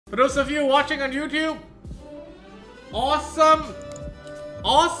For those of you watching on YouTube, awesome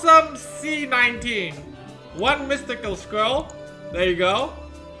C19. One mystical scroll. There you go.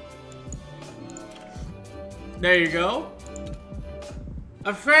 There you go.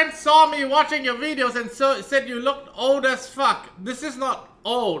 A friend saw me watching your videos and said you looked old as fuck. This is not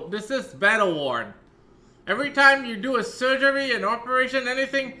old, this is battle worn. Every time you do a surgery, an operation,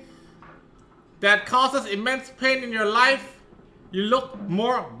 anything that causes immense pain in your life, you look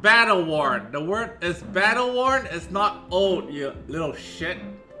more battle worn. The word is battle worn, it's not old, you little shit.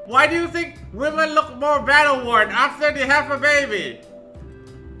 Why do you think women look more battle worn after they have a baby?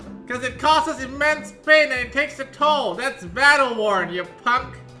 Because it causes immense pain and it takes a toll. That's battle worn, you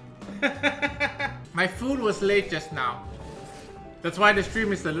punk. My food was late just now. That's why the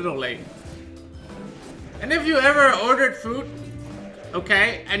stream is a little late. And if you ever ordered food,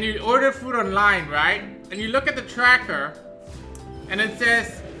 okay, and you order food online, right? And you look at the tracker, and it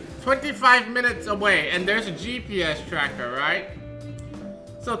says 25 minutes away, and there's a GPS tracker, right?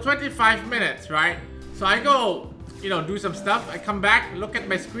 So 25 minutes, right? So I go, you know, do some stuff, I come back, look at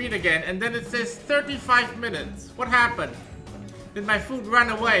my screen again, and then it says 35 minutes. What happened? Did my food run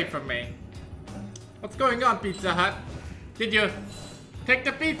away from me? What's going on, Pizza Hut? Did you take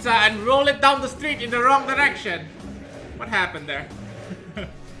the pizza and roll it down the street in the wrong direction? What happened there?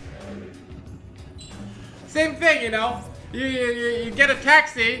 Same thing, you know. You get a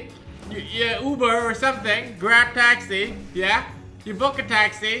taxi, you Uber or something, Grab taxi, yeah? You book a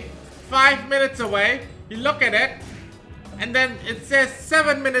taxi, 5 minutes away, you look at it, and then it says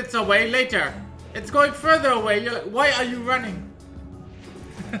 7 minutes away later. It's going further away. Why are you running?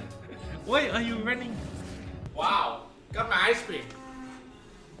 Why are you running? Wow, got my ice cream.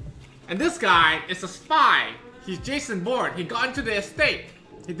 And this guy is a spy. He's Jason Bourne. He got into the estate.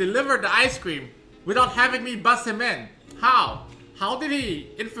 He delivered the ice cream without having me buzz him in. How? How did he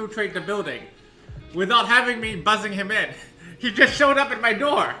infiltrate the building without having me buzzing him in? He just showed up at my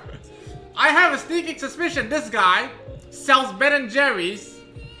door. I have a sneaking suspicion this guy sells Ben & Jerry's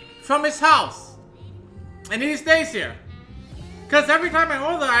from his house. And he stays here. Because every time I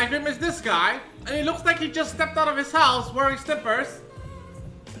order ice cream, it's this guy. And he looks like he just stepped out of his house wearing slippers.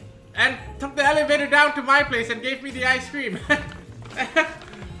 And took the elevator down to my place and gave me the ice cream.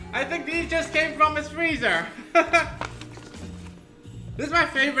 I think these just came from his freezer. This is my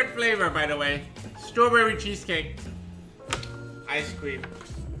favorite flavor, by the way. Strawberry cheesecake. Ice cream.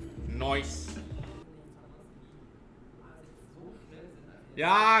 Nice.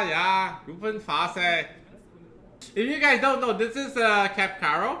 Yeah, guten Phase. If you guys don't know, this is Cap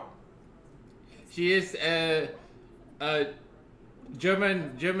Caro. She is a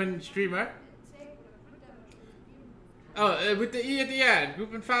German streamer. Oh, with the E at the end.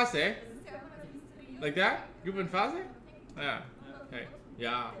 Guten Phase. Like that? Guten Phase? Yeah. Okay.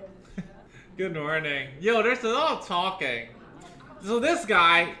 Yeah. Good morning. Yo, there's a lot of talking. So this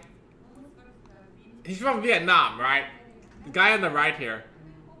guy, he's from Vietnam, right? The guy on the right here.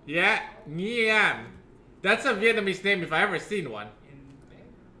 Yeah, Nguyen. That's a Vietnamese name if I ever seen one.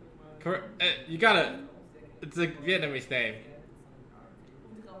 You gotta, it's a Vietnamese name.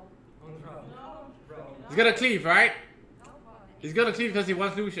 He's gonna cleave, right? He's gonna cleave because he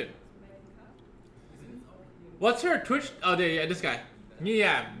wants Lucian. What's her Twitch? Oh, there, yeah, this guy.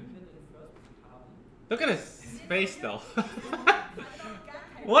 Nguyen. Look at his face though.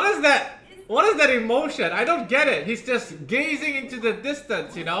 What is that? What is that emotion? I don't get it. He's just gazing into the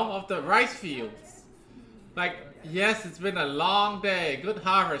distance, you know, of the rice fields. Like, yes, it's been a long day. Good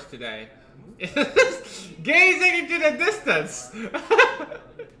harvest today. Gazing into the distance.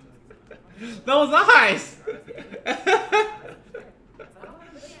 Those eyes.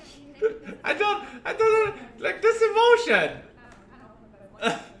 I don't like this emotion.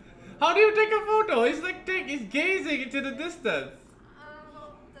 How do you take a photo? He's like, he's gazing into the distance.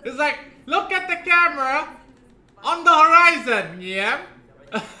 It's like, look at the camera on the horizon, yeah?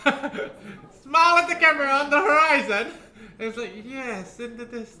 Smile at the camera on the horizon. And it's like, yes, in the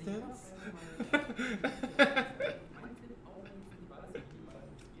distance.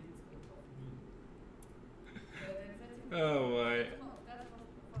 Oh my.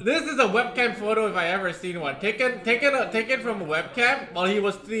 This is a webcam photo if I ever seen one. Taken from a webcam while he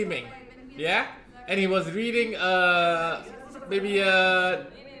was streaming. Yeah? And he was reading maybe a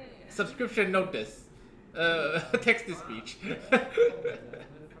subscription notice. Text-to-speech.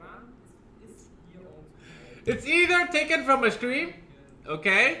 It's either taken from a stream,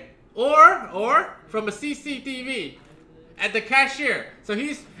 okay, or from a CCTV at the cashier. So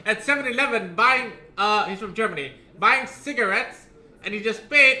he's at 7-Eleven buying, he's from Germany, buying cigarettes, and he just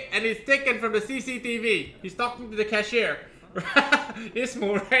paid, and he's taken from the CCTV. He's talking to the cashier.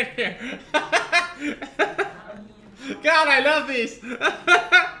 Ismu right here. God, I love these.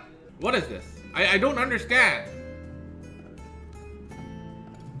 What is this? I don't understand.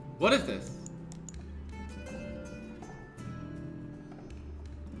 What is this?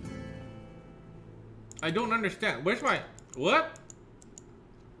 I don't understand. Where's my... What?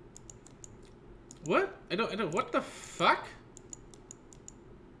 What? I don't... What the fuck?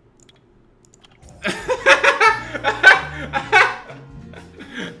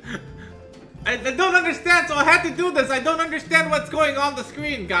 I don't understand, so I had to do this. I don't understand what's going on the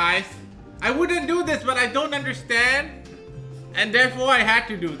screen, guys. I wouldn't do this, but I don't understand. And therefore, I had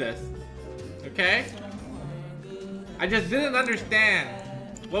to do this. Okay? I just didn't understand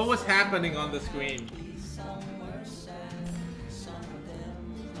what was happening on the screen.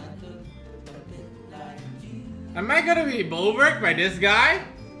 Am I gonna be bulwarked by this guy?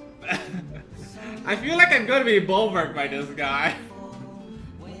 I feel like I'm gonna be bulwarked by this guy.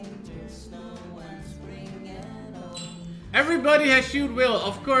 Everybody has shoot will.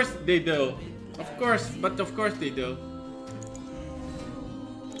 Of course they do. Of course, but of course they do.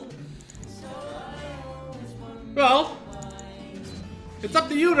 Well, it's up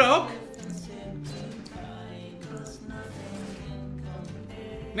to you, Rogue.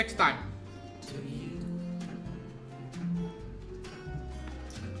 Next time.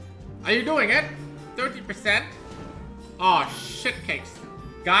 Are you doing it? 30%? Oh, shit cakes.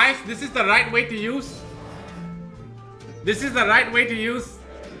 Guys, this is the right way to use. This is the right way to use.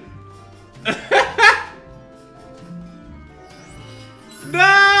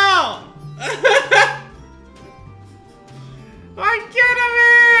 No! Why can't I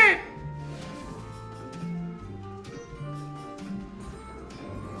win?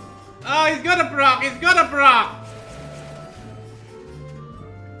 Oh, he's gonna proc. He's gonna proc.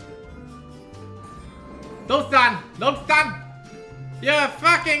 Don't stun! Don't stun! You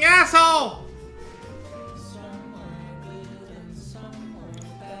fucking asshole!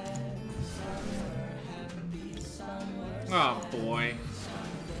 Oh boy.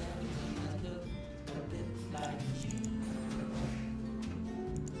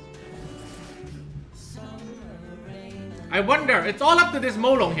 I wonder, it's all up to this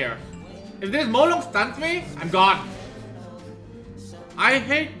Molong here. If this Molong stuns me, I'm gone. I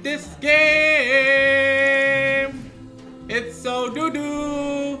hate this game. It's so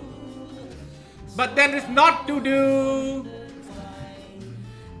doo-doo. But then it's not doo-doo.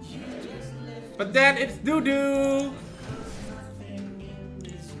 But then it's doo-doo.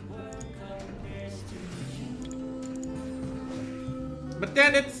 But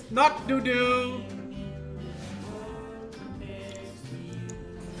then it's not doo-doo.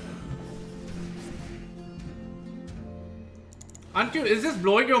 Aren't you? Is this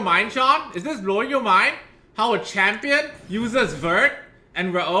blowing your mind, Sean? Is this blowing your mind? How a champion uses Vert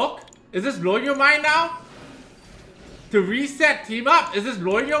and Raok? Is this blowing your mind now? To reset team up? Is this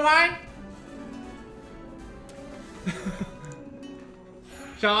blowing your mind?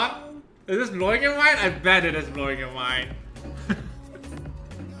 Sean? Is this blowing your mind? I bet it is blowing your mind.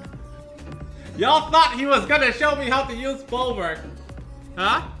 Y'all thought he was gonna show me how to use Bulwark.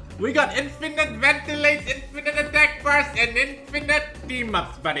 Huh? We got infinite ventilates, infinite attack burst, and infinite team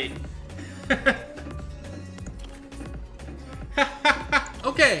ups, buddy.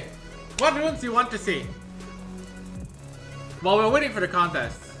 Okay, what runes do you want to see? While we're waiting for the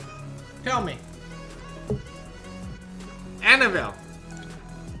contest, tell me. Annabelle.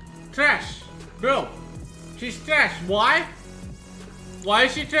 Trash. Bro, she's trash. Why? Why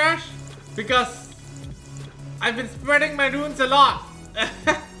is she trash? Because I've been spreading my runes a lot.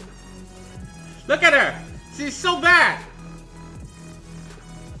 Look at her! She's so bad!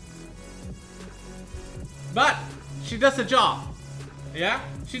 But she does a job. Yeah?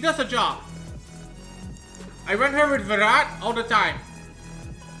 She does a job. I run her with Virat all the time.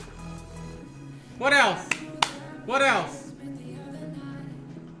 What else? What else?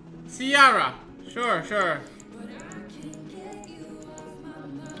 Ciara. Sure, sure.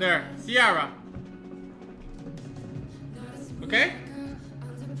 There, Ciara. Okay?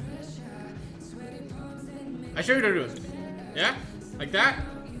 I show you the rules. Yeah? Like that?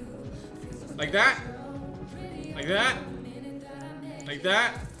 Like that? Like that? Like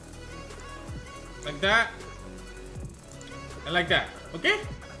that? Like that? And like that. Okay?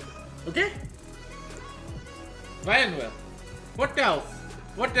 Okay? Ryan will. What else?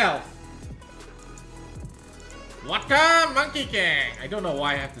 What else? Water Monkey King! I don't know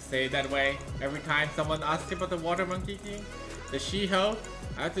why I have to say it that way. Every time someone asks about the Water Monkey King, the She-Ho,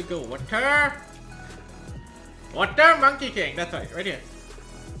 I have to go water. Water Monkey King. That's right here.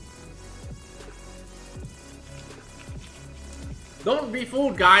 Don't be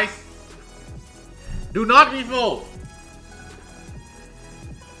fooled, guys. Do not be fooled.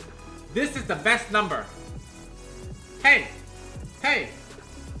 This is the best number. Hey, hey.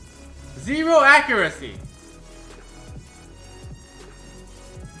 0 accuracy.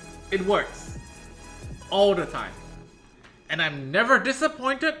 It works. All the time. And I'm never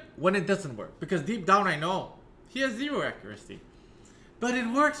disappointed when it doesn't work. Because deep down I know he has 0 accuracy. But it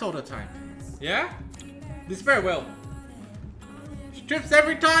works all the time. Yeah? Despair will. Strips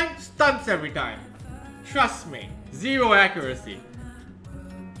every time, stunts every time. Trust me. 0 accuracy.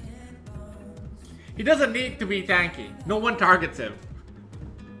 He doesn't need to be tanky. No one targets him.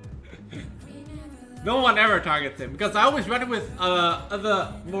 No one ever targets him. Because I always run him with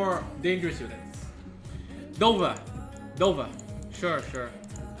other more dangerous units. Dova. Dova. Sure, sure.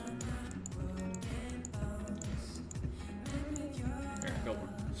 There, Dova.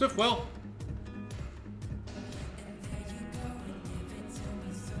 Swift will.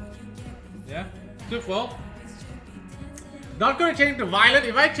 Yeah. Swift will. Not gonna change him to violent.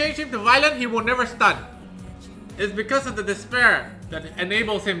 If I change him to violent, he will never stun. It's because of the despair that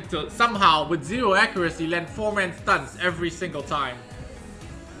enables him to somehow, with 0 accuracy, land 4-man stuns every single time.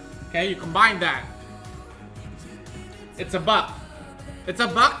 Okay, you combine that. It's a bug. It's a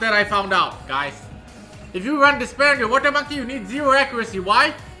bug that I found out, guys. If you run despair in your water monkey, you need 0 accuracy.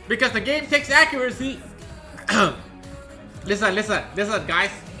 Why? Because the game takes accuracy. Listen,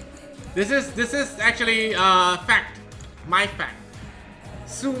 guys. This is actually fact. My fact.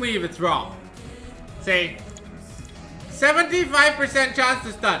 Sue me if it's wrong. Say 75% chance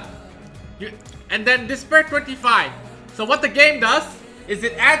to stun. And then despair 25. So what the game does is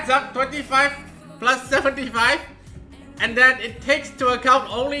it adds up 25 plus 75, and then it takes to account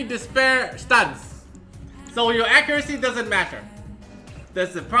only despair stuns. So your accuracy doesn't matter.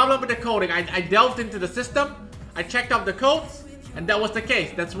 There's a problem with the coding. I delved into the system, I checked out the codes, and that was the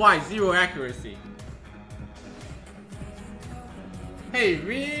case. That's why 0 accuracy. Hey,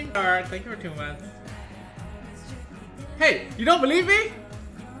 Ring, thank you for 2 months. Hey, you don't believe me?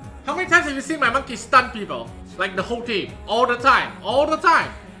 How many times have you seen my monkey stun people? Like the whole team. All the time. All the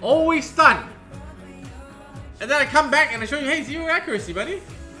time. Always stun. And then I come back and I show you, hey, 0 accuracy, buddy.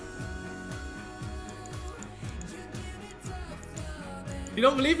 You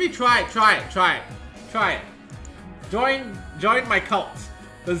don't believe me? Try it, try it, try it. Try it. Join my cult.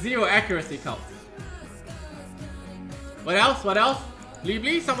 The 0 accuracy cult. What else? What else?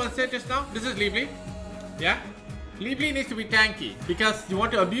 Libli, someone said just now. This is Libli. Yeah? Libli needs to be tanky because you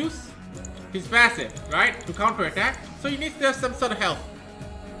want to abuse his passive, right? To counter attack. So he needs to have some sort of health.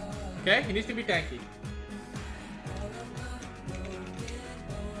 Okay? He needs to be tanky.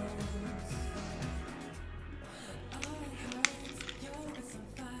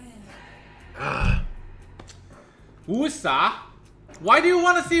 Wusa? Why do you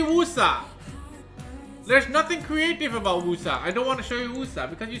want to see Wusa? There's nothing creative about Wusa. I don't want to show you Wusa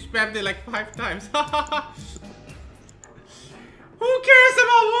because you spammed it like 5 times. Who cares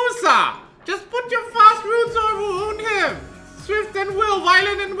about Wusa? Just put your fast roots or wound him. Swift and will,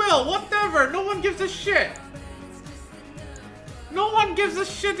 violent and will, whatever. No one gives a shit. No one gives a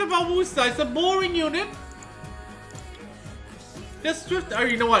shit about Wusa. It's a boring unit. Just Swift. Oh,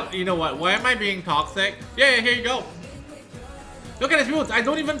 you know what? You know what? Why am I being toxic? Yeah, here you go. Look at his runes. I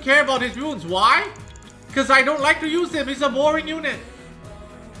don't even care about his runes. Why? Because I don't like to use him. He's a boring unit.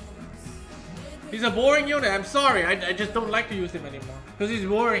 He's a boring unit. I'm sorry. I just don't like to use him anymore. Because he's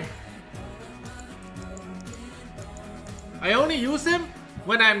boring. I only use him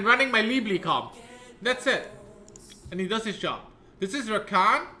when I'm running my Libli comp. That's it. And he does his job. This is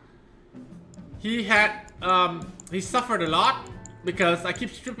Rakan. He had, he suffered a lot because I keep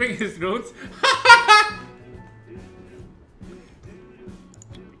stripping his runes.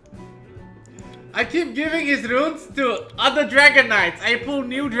 I keep giving his runes to other Dragon Knights. I pull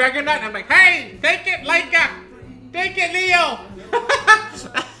new Dragon Knight. I'm like, hey, take it, Laika. Take it, Leo.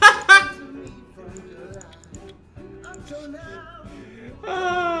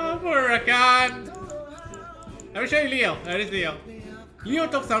 Oh, poor Rakan. Let me show you Leo. There is Leo. Leo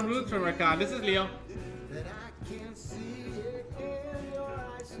took some runes from Rakan. This is Leo.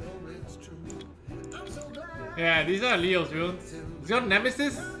 Yeah, these are Leo's runes. He's got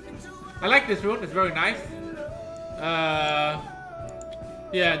Nemesis. I like this rune, it's very nice.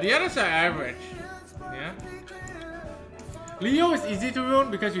 Yeah, the others are average. Yeah. Leo is easy to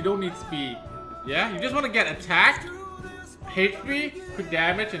rune because you don't need speed. Yeah, you just want to get attack, HP, crit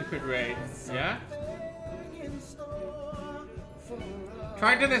damage, and crit rate. Yeah.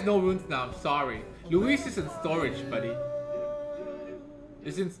 Triton has no runes now, I'm sorry. Luis is in storage, buddy.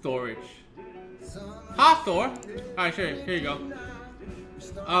 It's in storage. Hathor? Alright, sure, here you go.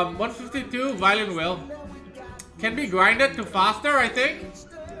 152 Violent Will. Can be grinded to faster, I think.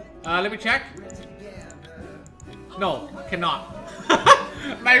 Let me check. No, cannot.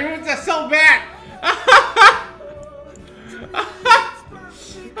 My runes are so bad.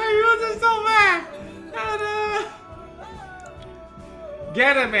 My runes are so bad.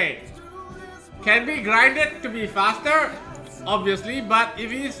 Ganymede. Can be grinded to be faster, obviously, but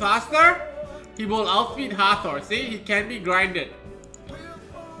if he is faster, he will outspeed Hathor. See, he can be grinded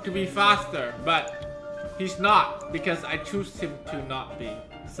to be faster, but he's not because I choose him to not be.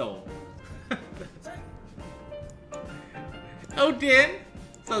 So, Odin,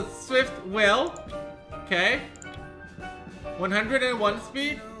 so Swift Will, okay, 101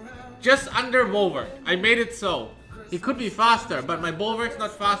 speed, just under Bulwark. I made it so. He could be faster, but my Bulwark's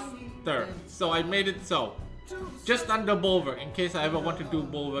not faster, so I made it so. Just under Bulwark, in case I ever want to do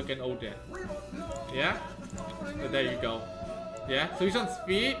Bulwark and Odin. Yeah? So there you go. Yeah? So he's on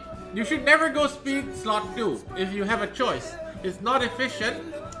speed. You should never go speed slot 2 if you have a choice. It's not efficient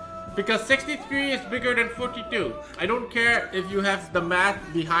because 63 is bigger than 42. I don't care if you have the math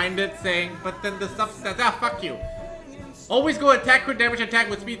behind it saying, but then the substats, fuck you. Always go attack, crit damage, attack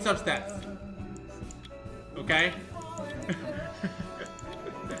with speed substats. Okay?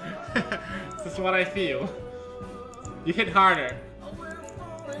 This is what I feel. You hit harder.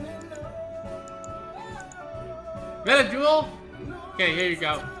 Veladuel? Okay, here you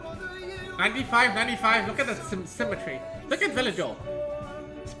go. 95, 95. Look at the symmetry. Look at Veladuel.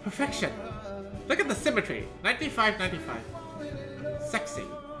 It's perfection. Look at the symmetry. 95, 95. Sexy.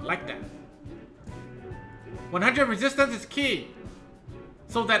 Like that. 100 resistance is key.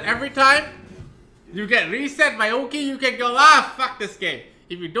 So that every time you get reset by Oki, you can go, fuck this game.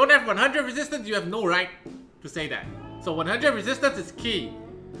 If you don't have 100 resistance, you have no right to say that. So 100 resistance is key.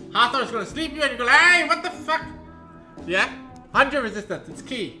 Hathor is gonna sleep you and you go, hey, what the fuck? Yeah? 100 resistance, it's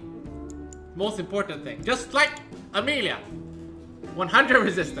key. Most important thing. Just like Amelia. 100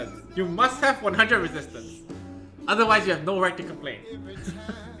 resistance. You must have 100 resistance. Otherwise, you have no right to complain.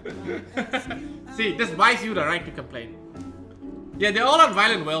 See, this buys you the right to complain. Yeah, they're all on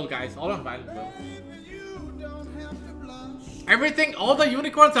Violent Will, guys. All on Violent Will. Everything, all the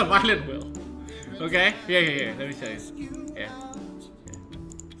unicorns are Violent Will. Okay? Here. Let me show you. Yeah.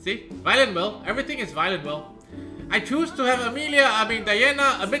 See? Violent Will. Everything is Violent Will. I choose to have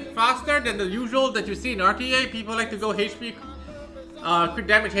Diana a bit faster than the usual that you see in RTA. People like to go HP, crit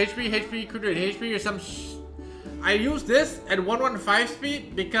damage HP, crit rate HP or some I use this at 115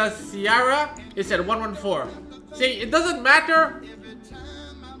 speed because Ciara is at 114. See, it doesn't matter.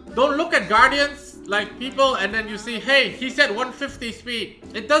 Don't look at Guardians like people and then you see, hey, he's at 150 speed.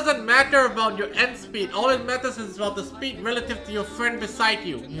 It doesn't matter about your end speed. All it matters is about the speed relative to your friend beside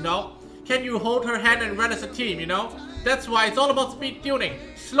you, you know? Can you hold her hand and run as a team, you know? That's why it's all about speed tuning.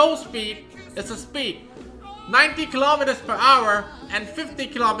 Slow speed is a speed. 90 kilometers per hour and 50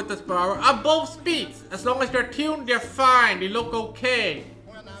 kilometers per hour are both speeds. As long as they're tuned, they're fine. They look okay.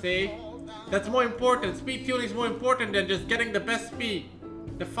 See? That's more important. Speed tuning is more important than just getting the best speed.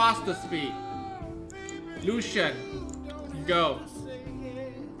 The fastest speed. Lucian. Go.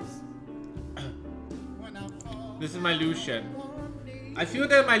 This is my Lucian. I feel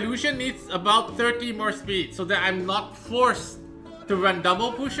that my Lucian needs about 30 more speed so that I'm not forced to run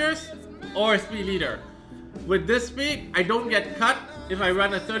double pushers or speed leader. With this speed, I don't get cut if I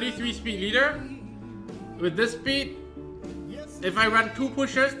run a 33 speed leader. With this speed, if I run 2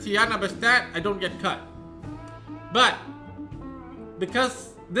 pushers, Tiana Bastat, I don't get cut. But,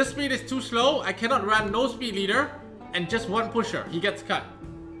 because this speed is too slow, I cannot run no speed leader and just 1 pusher. He gets cut.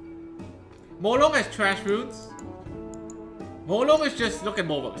 Molong has trash runes. Molong is just, look at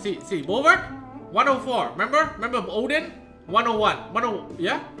Bulwark. See, Bulwark? 104. Remember Odin? 101.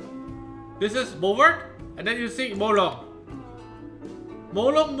 Yeah? This is Bulwark. And then you see Molong.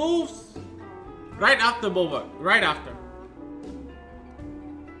 Molong moves right after Bulwark. Right after.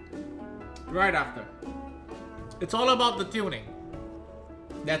 It's all about the tuning.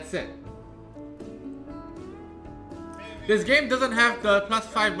 That's it. This game doesn't have the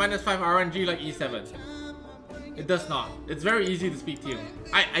 +5, -5 RNG like E7. It does not. It's very easy to speed tune.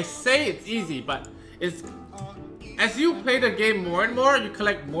 I say it's easy, but it's as you play the game more and more, you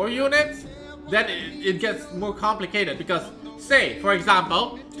collect more units, then it gets more complicated. Because say, for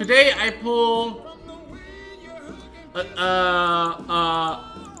example, today I pull a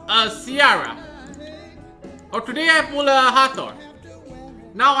Ciara, or today I pull a Hathor.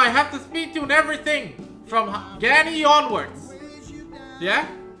 Now I have to speed tune everything from Gani onwards. Yeah?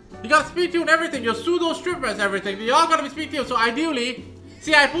 You gotta speed tune everything, your pseudo strippers, everything. They all gotta be speed tuned. So ideally,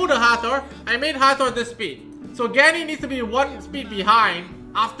 see, I pulled a Hathor, I made Hathor this speed. So Gani needs to be 1 speed behind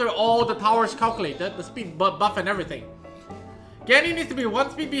after all the towers calculated, the speed buff and everything. Gany needs to be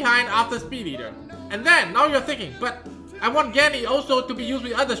 1 speed behind after Speed Eater. And then, now you're thinking, but I want Gany also to be used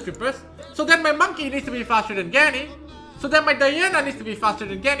with other strippers, so then my monkey needs to be faster than Gany, so then my Diana needs to be faster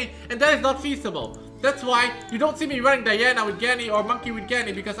than Gany, and that is not feasible. That's why you don't see me running Diana with Gany or monkey with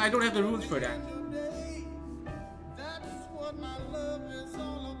Gany, because I don't have the runes for that.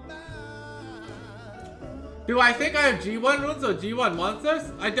 Do I think I have G1 runes or G1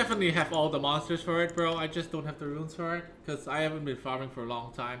 monsters? I definitely have all the monsters for it, bro. I just don't have the runes for it because I haven't been farming for a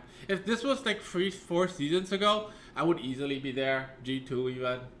long time. If this was like 4 seasons ago, I would easily be there. G2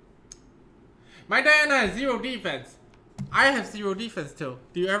 even. My Diana has 0 defense. I have 0 defense too.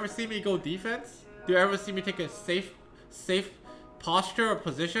 Do you ever see me go defense? Do you ever see me take a safe posture or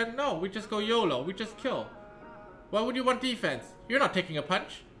position? No, we just go YOLO. We just kill. Why would you want defense? You're not taking a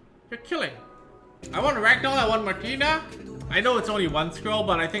punch. You're killing. I want Ragdoll, I want Martina. I know it's only 1 scroll,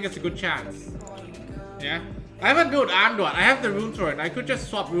 but I think it's a good chance. Yeah? I haven't built Amdot. I have the runes for it. I could just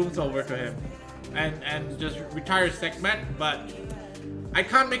swap runes over to him. And just retire segment, but I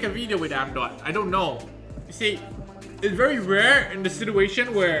can't make a video with Amdot. I don't know. You see, it's very rare in the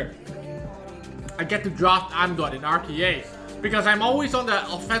situation where I get to draft Amdot in RTA. Because I'm always on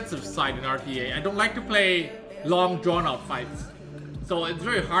the offensive side in RTA. I don't like to play long drawn out fights. So it's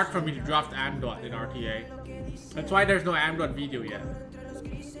very hard for me to draft Amdot in RTA. That's why there's no Amdot video yet.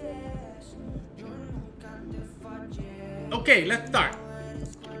 Okay, let's start.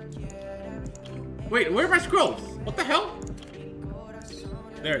 Wait, where are my scrolls? What the hell?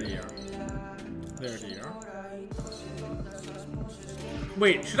 There they are. There they are.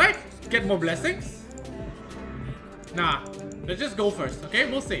 Wait, should I get more blessings? Nah, let's just go first, okay?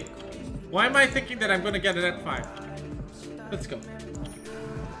 We'll see. Why am I thinking that I'm gonna get it at 5? Let's go.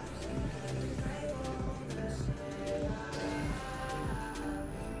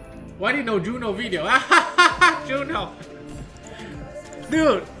 Why do you know Juno video? Juno!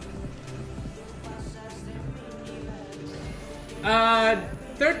 Dude!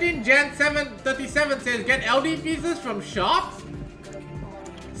 13 Gen 737 says get LD pieces from shop?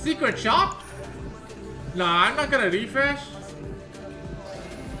 Secret shop? Nah, I'm not gonna refresh.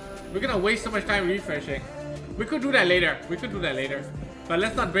 We're gonna waste so much time refreshing. We could do that later. We could do that later. But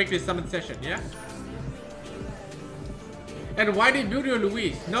let's not break this summon session, yeah? And why did you build your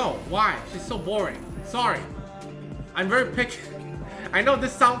Louise? No, why? She's so boring. Sorry. I'm very picky. I know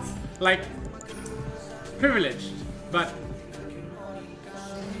this sounds like privileged, but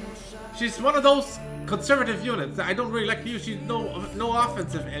she's one of those conservative units that I don't really like to use. She's no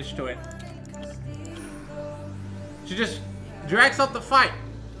offensive edge to it. She just drags out the fight.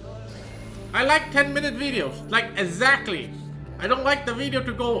 I like 10-minute videos, like exactly. I don't like the video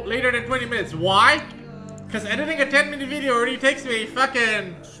to go later than 20 minutes. Why? Because editing a 10-minute video already takes me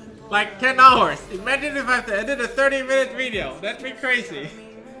fucking like 10 hours. Imagine if I have to edit a 30-minute video. That'd be crazy.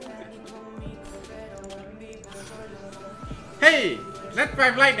 Hey, Net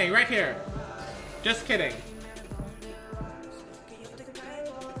 5 Lightning right here. Just kidding.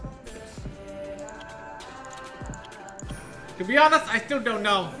 To be honest, I still don't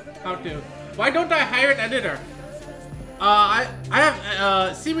know how to. Why don't I hire an editor? I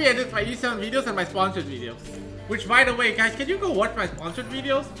have Siri edits my E7 videos and my sponsored videos. Which, by the way, guys, can you go watch my sponsored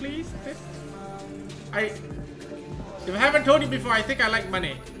videos, please? If I haven't told you before, I think I like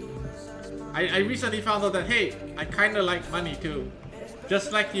money. I recently found out that, hey, I kind of like money too.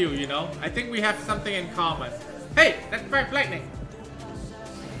 Just like you, you know? I think we have something in common. Hey, that's Bright Lightning.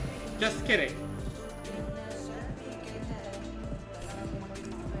 Just kidding.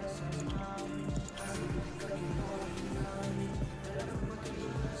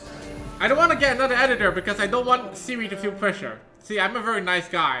 I don't want to get another editor because I don't want Siri to feel pressure. See, I'm a very nice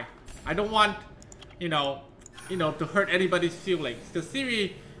guy. I don't want, you know, to hurt anybody's feelings. Because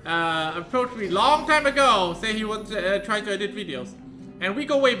Siri approached me long time ago, saying he wants to try to edit videos, and we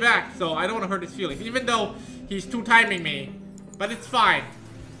go way back. So I don't want to hurt his feelings, even though he's 2-timing me. But it's fine.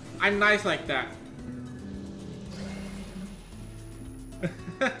 I'm nice like that.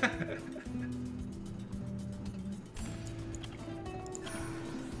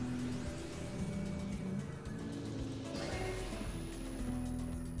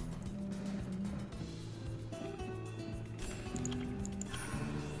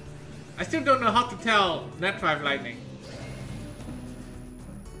 I still don't know how to tell Net 5 Lightning.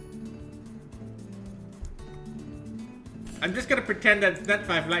 I'm just gonna pretend that it's Net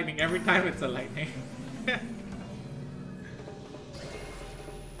 5 Lightning every time it's a lightning.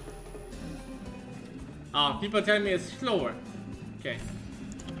 Oh, people telling me it's slower. Okay.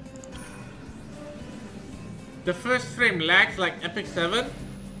 The first frame lags like Epic 7?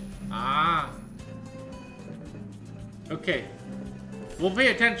 Ah. Okay. We'll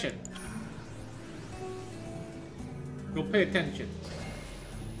pay attention. We'll pay attention.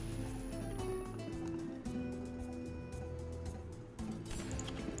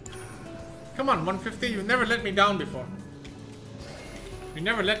 Come on, 150. You've never let me down before. You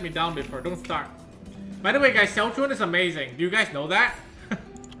never let me down before. Don't start. By the way, guys, Xiaochun is amazing. Do you guys know that?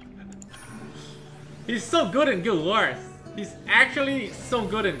 He's so good in Guild Wars. He's actually so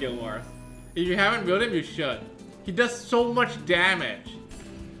good in Guild Wars. If you haven't built him, you should. He does so much damage.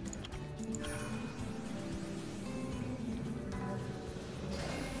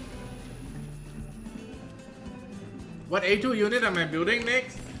 What A2 unit am I building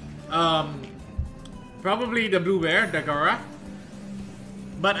next? Probably the Blue Bear, Dagora.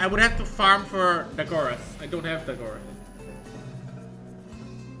 But I would have to farm for Dagoras. I don't have Dagoras.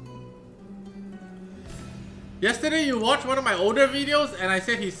 Yesterday you watched one of my older videos and I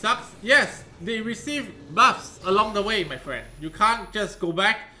said he sucks. Yes, they receive buffs along the way, my friend. You can't just go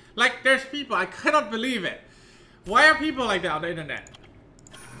back. Like, there's people, I cannot believe it. Why are people like that on the internet?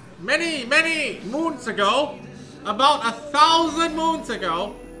 Many moons ago, about 1,000 moons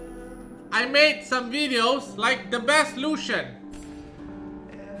ago, I made some videos like the best Lucian.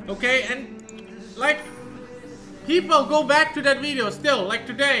 Okay, and like, people go back to that video still, like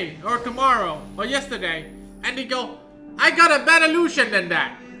today, or tomorrow, or yesterday, and they go, I got a better Lucian than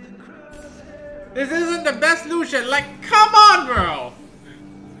that. This isn't the best Lucian. Like, come on, bro.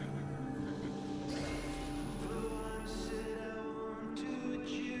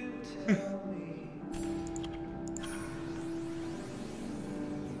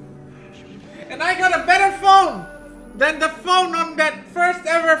 And I got a better phone than the phone on that first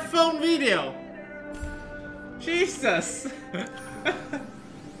ever phone video. Jesus.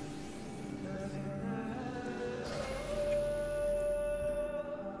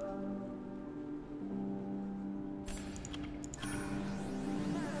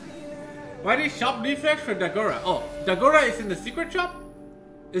 Why did shop defects for Dagora? Oh, Dagora is in the secret shop?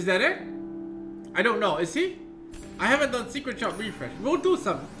 Is that it? I don't know. Is he? I haven't done secret shop refresh. We'll do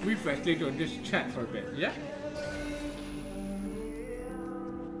some refresh later in this chat for a bit, yeah?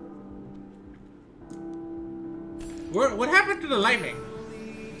 What happened to the lightning?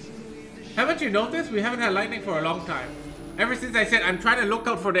 Haven't you noticed? We haven't had lightning for a long time. Ever since I said I'm trying to look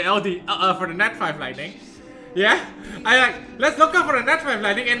out for the for the Net 5 lightning. Yeah? I like, let's look out for the Net 5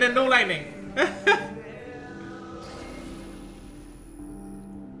 lightning and then no lightning.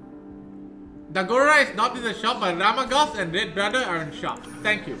 Dagora is not in the shop, but Ramagos and Red Brother are in shop.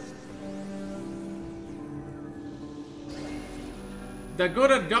 Thank you.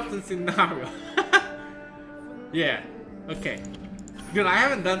 Dagora dropped in scenario. Yeah. Okay. Dude, I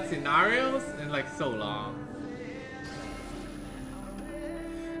haven't done scenarios in like so long.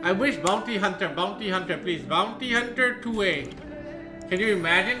 I wish Bounty Hunter, please. Bounty Hunter 2A. Can you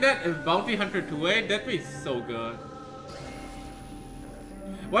imagine that? If Bounty Hunter 2A, that'd be so good.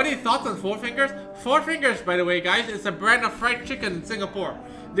 What are your thoughts on Four Fingers? Four Fingers, by the way, guys, is a brand of fried chicken in Singapore.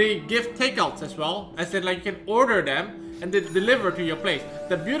 They give takeouts as well. I said, like, you can order them and they deliver to your place.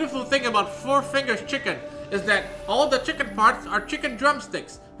 The beautiful thing about Four Fingers chicken is that all the chicken parts are chicken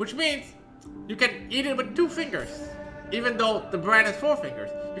drumsticks, which means you can eat it with 2 fingers. Even though the brand is 4 fingers,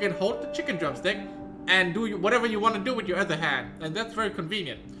 you can hold the chicken drumstick and do whatever you want to do with your other hand, and that's very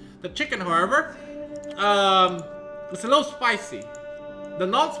convenient. The chicken, however, it's a little spicy. The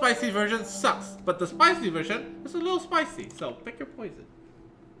non-spicy version sucks, but the spicy version is a little spicy, so pick your poison.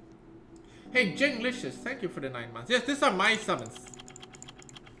 Hey, Jinglicious, thank you for the 9 months. Yes, these are my summons.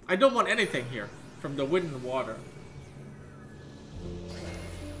 I don't want anything here from the wind and water.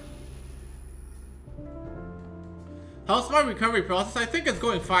 How's my recovery process? I think it's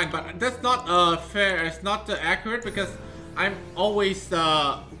going fine, but that's not fair. It's not accurate because I'm always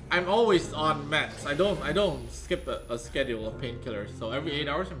on meds. I don't skip a schedule of painkillers. So every 8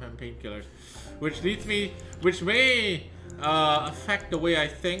 hours I'm having painkillers, which may affect the way I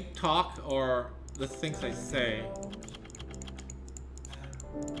think, talk, or the things I say.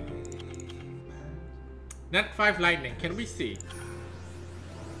 Net 5 lightning. Can we see?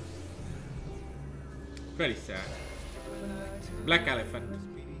 Pretty sad. Black elephant.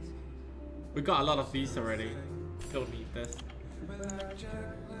 We got a lot of these already. Don't need this.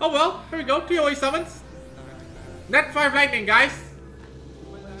 Oh well, here we go. TOA summons. Net 5 lightning, guys.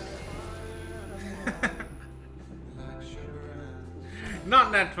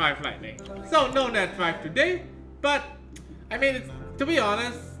 Not net 5 lightning. So no net 5 today. But I mean, to be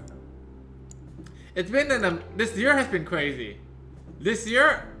honest, it's been this year has been crazy. This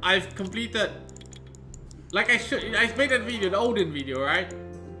year I've completed like I made that video, the Odin video, right?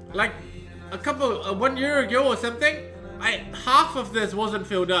 Like a couple, 1 year ago or something, half of this wasn't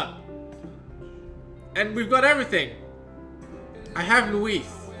filled up. And we've got everything. I have Luis,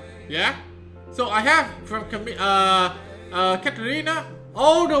 yeah? So I have from Katarina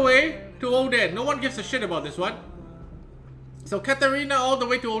all the way to Odin. No one gives a shit about this one. So Katarina all the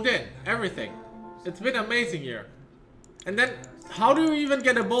way to Odin, everything. It's been an amazing year. And then, how do you even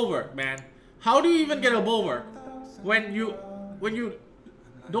get a Bover, man? How do you even get a Bover when you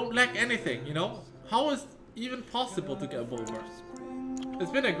don't lack anything, you know? How is it even possible to get a Bover?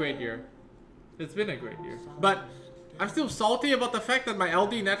 It's been a great year. It's been a great year. But I'm still salty about the fact that my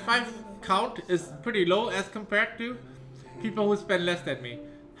LD Net 5 count is pretty low as compared to people who spend less than me.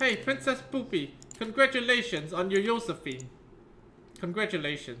 Hey, Princess Poopy, congratulations on your Josephine.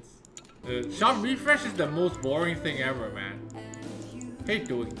 Congratulations. Shop refresh is the most boring thing ever, man. Hate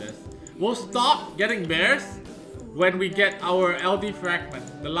doing this. We'll stop getting bears when we get our LD fragment,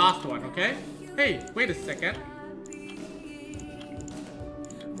 the last one, okay? Hey, wait a second.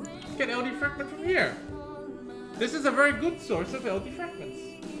 Get LD fragment from here. This is a very good source of LD fragments.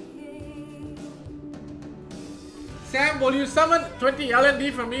 Sam, will you summon 20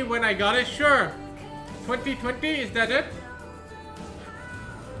 LND for me when I got it? Sure. 2020, is that it?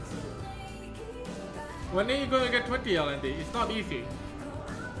 When are you going to get 20 LND? It's not easy.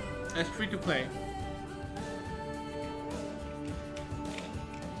 It's free to play.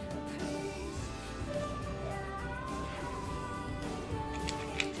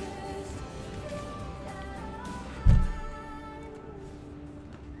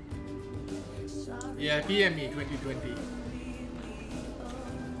 Yeah, PM me 2020.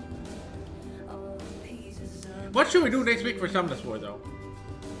 What should we do next week for Summoners War though?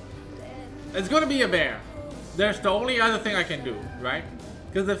 It's gonna be a bear. There's the only other thing I can do, right?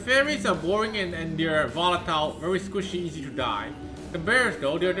 Because the fairies are boring and they're volatile, very squishy, easy to die. The bears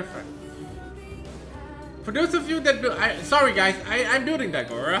though, they're different. For those of you that do, sorry guys, I'm building that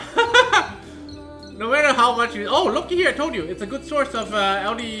Gora. No matter how much you, oh looky here, I told you, it's a good source of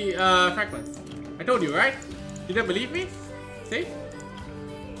LD fragments. I told you, right? You didn't believe me? See?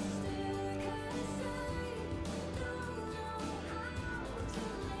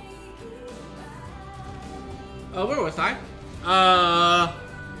 Where was I?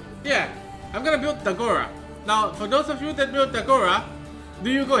 Yeah, I'm gonna build Dagora. Now, for those of you that build Dagora,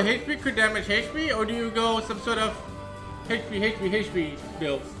 do you go HP, crit damage HP, or do you go some sort of HP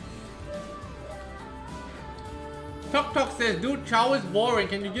build? Tok says, dude, Chow is boring.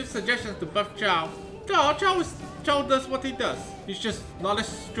 Can you give suggestions to buff Chow? No, Chow does what he does. He's just not as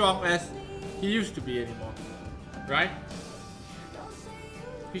strong as he used to be anymore. Right?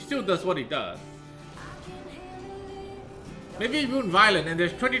 He still does what he does. Maybe he's even violent, and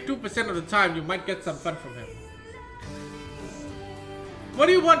there's 22% of the time you might get some fun from him. What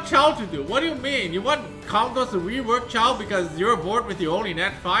do you want Chow to do? What do you mean? You want Condos to rework Chow because you're bored with your only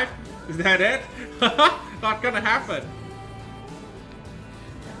Net 5? Is that it? Not gonna happen.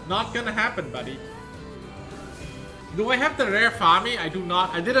 Not gonna happen, buddy. Do I have the rare Fami? I do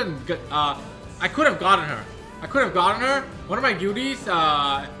not. I didn't get, I could have gotten her. I could have gotten her. One of my duties,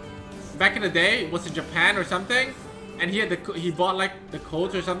 back in the day, was in Japan or something. And he bought like the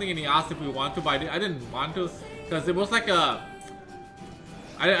codes or something and he asked if we want to, but I didn't want to. Because it was like a...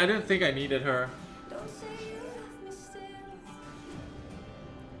 I didn't think I needed her.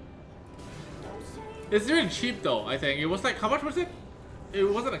 It's really cheap though, I think. It was like, how much was it? It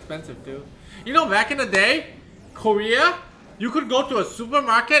wasn't expensive too. You know, back in the day, Korea, you could go to a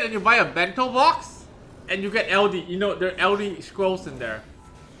supermarket and you buy a bento box and you get LD. You know, there are LD scrolls in there.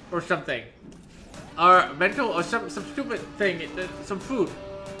 Or something. Or bento, or some stupid thing, some food.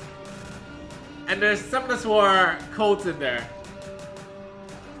 And there's Summoners War codes in there.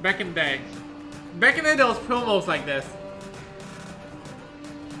 Back in the day. Back in the day, there was promos like this.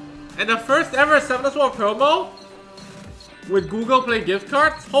 And the first ever Summoners War promo with Google Play gift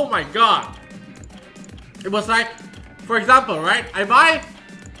cards, oh my god. It was like, for example, right? I buy,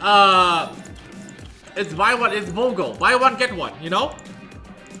 it's buy one, it's BOGO. Buy one, get one, you know?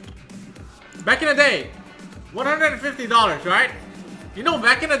 Back in the day, $150, right? You know,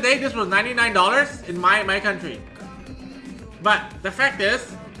 back in the day, this was $99 in my country. But the fact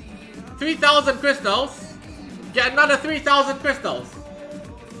is, 3,000 crystals, get another 3,000 crystals.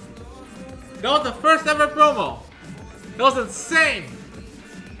 That was the first ever promo. That was insane.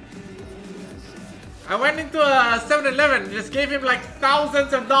 I went into a 7-Eleven and just gave him like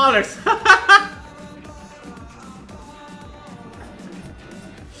thousands of dollars.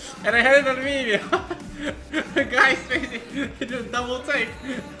 And I had it on video. The guy's face, he just double take.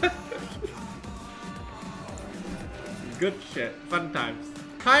 Good shit. Fun times.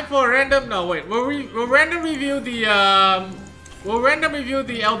 Time for a random. No, wait. We'll random review the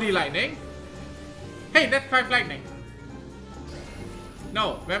LD lightning. Hey, that's 5 lightning.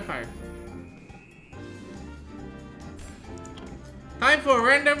 No, vampire. Time for a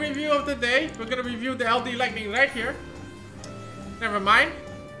random review of the day. We're gonna review the LD lightning right here. Never mind.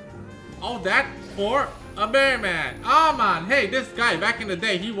 All that for a bear man. Ah man, hey, this guy back in the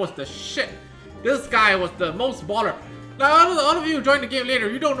day, he was the shit. This guy was the most baller. Now all of you who join the game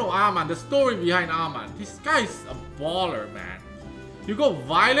later, you don't know Arman, the story behind Arman. This guy's a baller, man. You go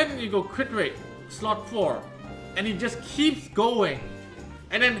violent and you go crit rate, slot 4. And he just keeps going.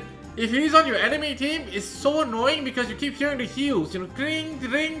 And then if he's on your enemy team, it's so annoying because you keep hearing the heals, you know, dring,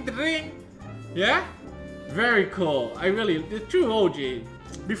 dring, dring. Yeah? Very cool. The true OG.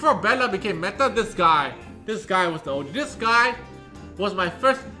 Before Bella became meta, this guy was the OG. This guy was my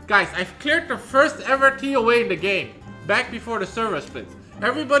first, guys, I've cleared the first ever TOA in the game. Back before the server splits.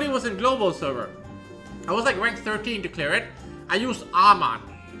 Everybody was in global server. I was like rank 13 to clear it. I used Arman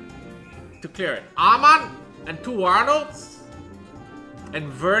to clear it. Arman and 2 Arnolds and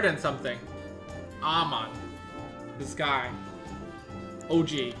Verd and something. Arman. This guy.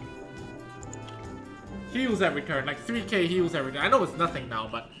 OG. Heals every turn, like 3k heals every turn. I know it's nothing now,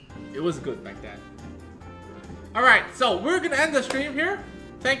 but it was good back then. Alright, so we're gonna end the stream here.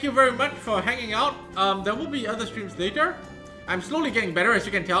 Thank you very much for hanging out. There will be other streams later. I'm slowly getting better, as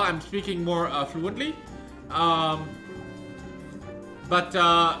you can tell. I'm speaking more fluently. I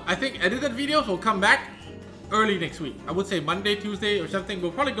think edited videos will come back early next week. I would say Monday, Tuesday, or something.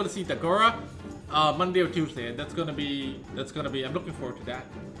 We'll probably go to see Dagora Monday or Tuesday, and that's gonna be. I'm looking forward to that.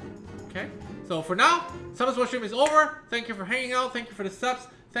 Okay. So for now, Summer's War stream is over. Thank you for hanging out. Thank you for the subs.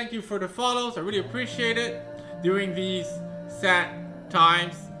 Thank you for the follows. I really appreciate it during these sad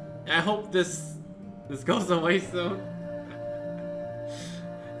times. I hope this goes away soon.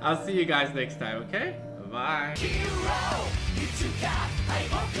 I'll see you guys next time, okay? Bye. Hero,